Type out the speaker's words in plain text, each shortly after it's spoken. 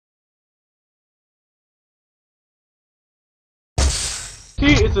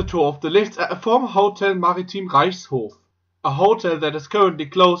Here is a tour of the lifts at a former hotel Maritim Reichshof. A hotel that is currently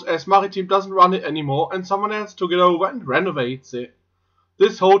closed as Maritim doesn't run it anymore and someone else took it over and renovates it.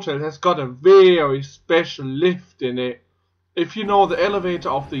 This hotel has got a very special lift in it. If you know the elevator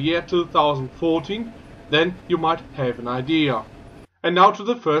of the year 2014, then you might have an idea. And now to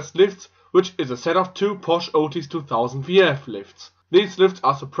the first lifts, which is a set of two posh OTIS 2000 VF lifts. These lifts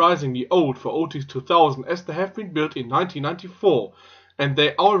are surprisingly old for OTIS 2000 as they have been built in 1994 and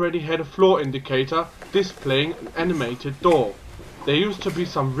they already had a floor indicator displaying an animated door. There used to be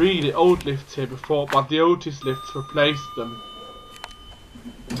some really old lifts here before, but the OTIS lifts replaced them.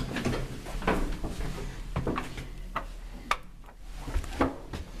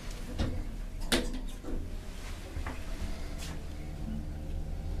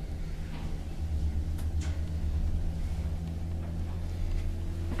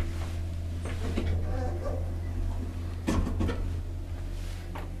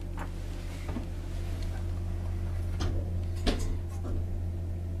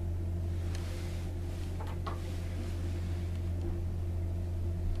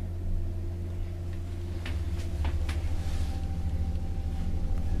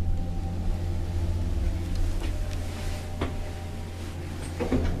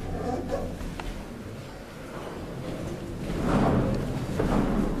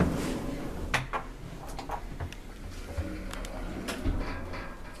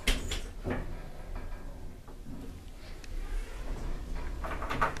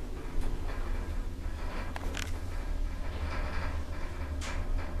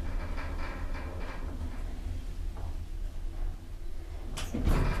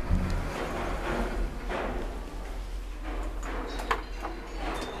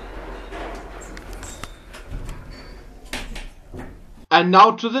 And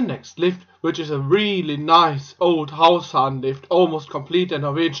now to the next lift, which is a really nice old Haushahn lift, almost complete and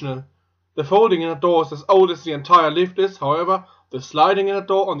original. The folding in the door is as old as the entire lift is, however, the sliding in the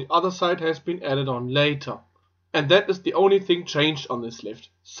door on the other side has been added on later. And that is the only thing changed on this lift.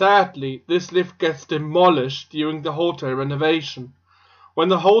 Sadly, this lift gets demolished during the hotel renovation. When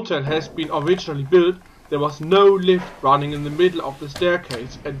the hotel has been originally built, there was no lift running in the middle of the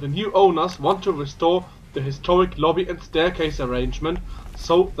staircase, and the new owners want to restore the historic lobby and staircase arrangement,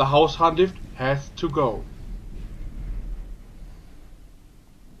 so the Haushahn lift has to go.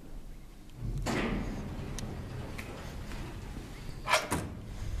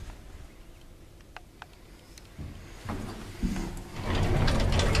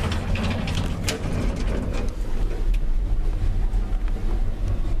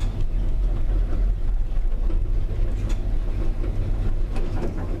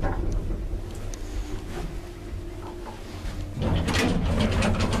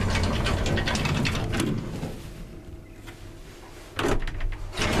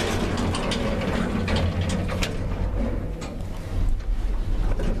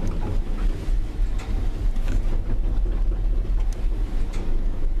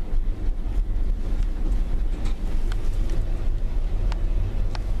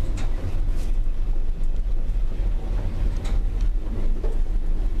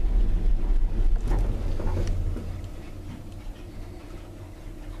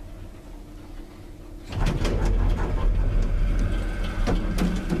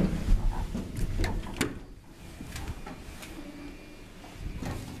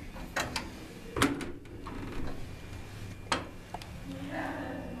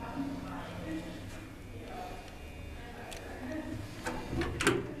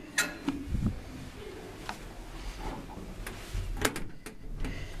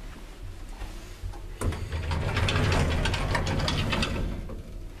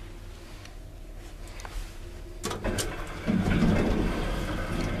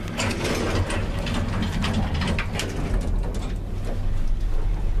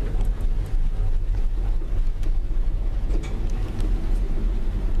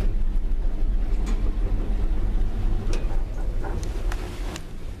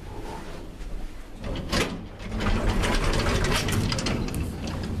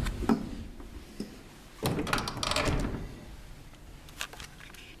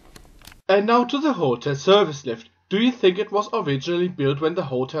 And now to the hotel service lift. Do you think it was originally built when the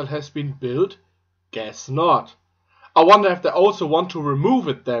hotel has been built? Guess not. I wonder if they also want to remove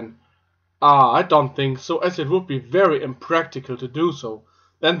it then. I don't think so, as it would be very impractical to do so.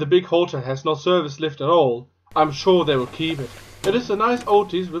 Then the big hotel has no service lift at all. I'm sure they will keep it. It is a nice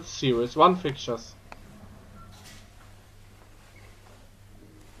OTIS with Series 1 fixtures.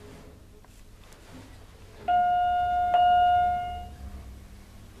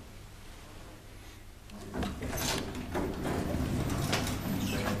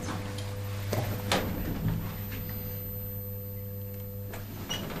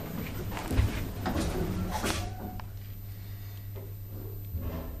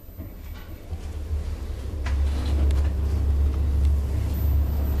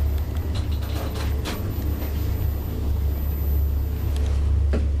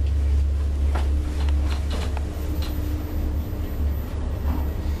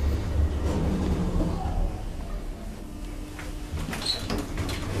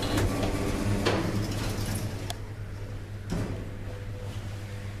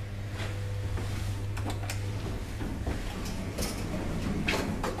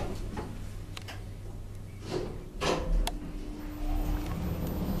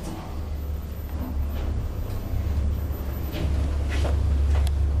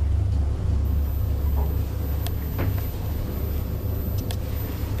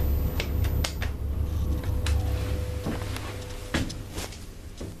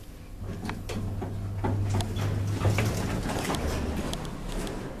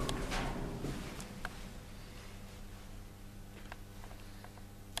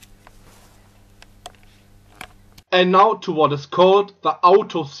 And now to what is called the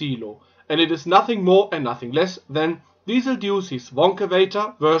auto silo, and it is nothing more and nothing less than Diesel Ducey's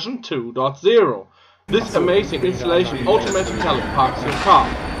Wonkavator version 2.0. This amazing installation automatically parks your car.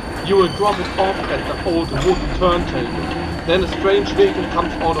 You will drop it off at the old wooden turntable. Then a strange vehicle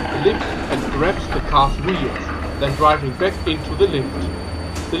comes out of the lift and grabs the car's wheels, then driving back into the lift.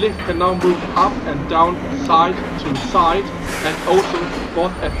 The lift can now move up and down, side to side, and also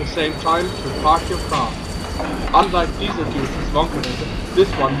both at the same time to park your car. Unlike Diesel Ducey's Wonkavator, this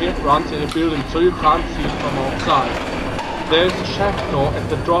one here runs in a building so you can't see it from outside. There is a shaft door at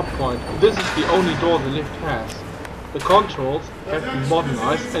the drop point. This is the only door the lift has. The controls have been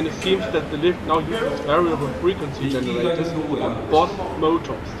modernized, and it seems that the lift now uses variable frequency generators on both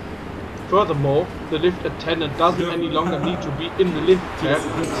motors. Furthermore, the lift attendant doesn't any longer need to be in the lift cab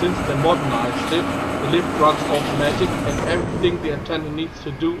since they modernized it. The lift runs automatic, and everything the attendant needs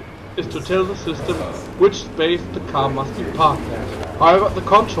to do is to tell the system which space the car must be parked at. However, the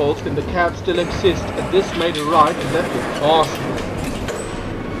controls in the cab still exist, and this made a ride and that was awesome.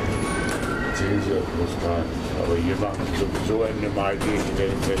 Aber hier machen sie sowieso ein normal gegen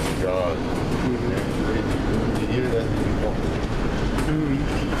den Festival.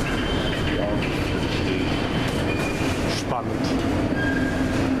 Spannend.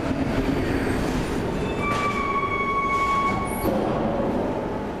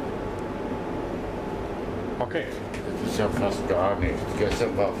 Okay. Das ist ja fast gar nicht.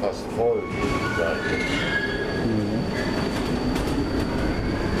 Gestern war fast voll.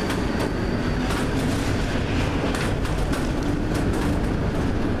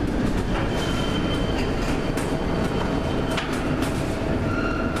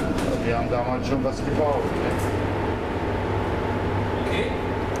 Wir haben damals schon was gebaut. Okay.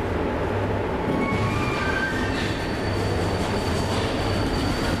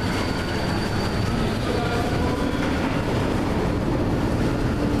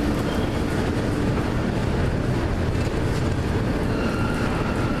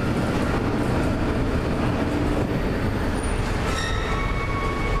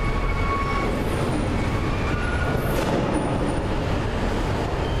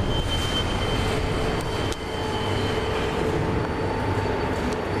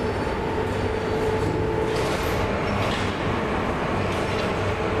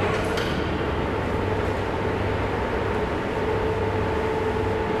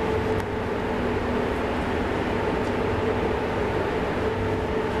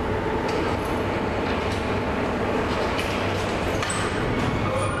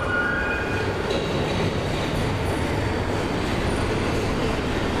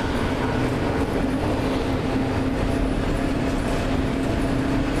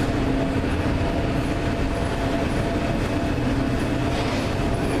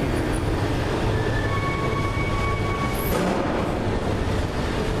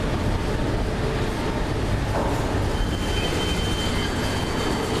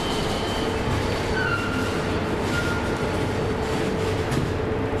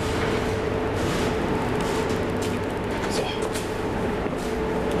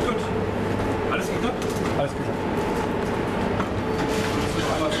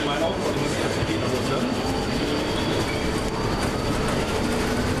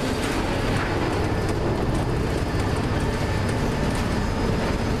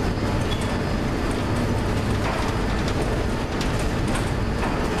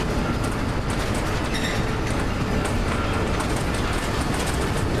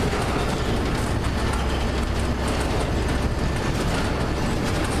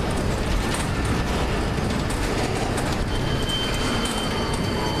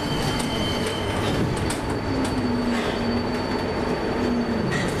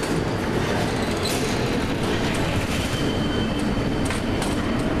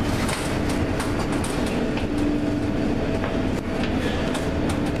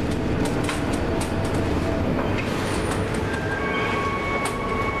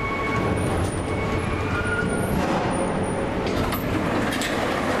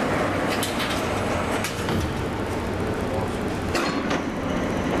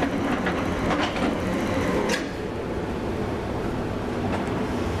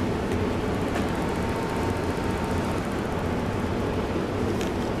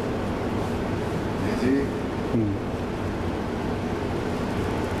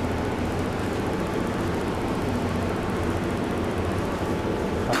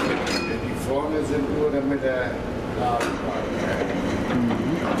 Die vorne sind nur damit der Laden.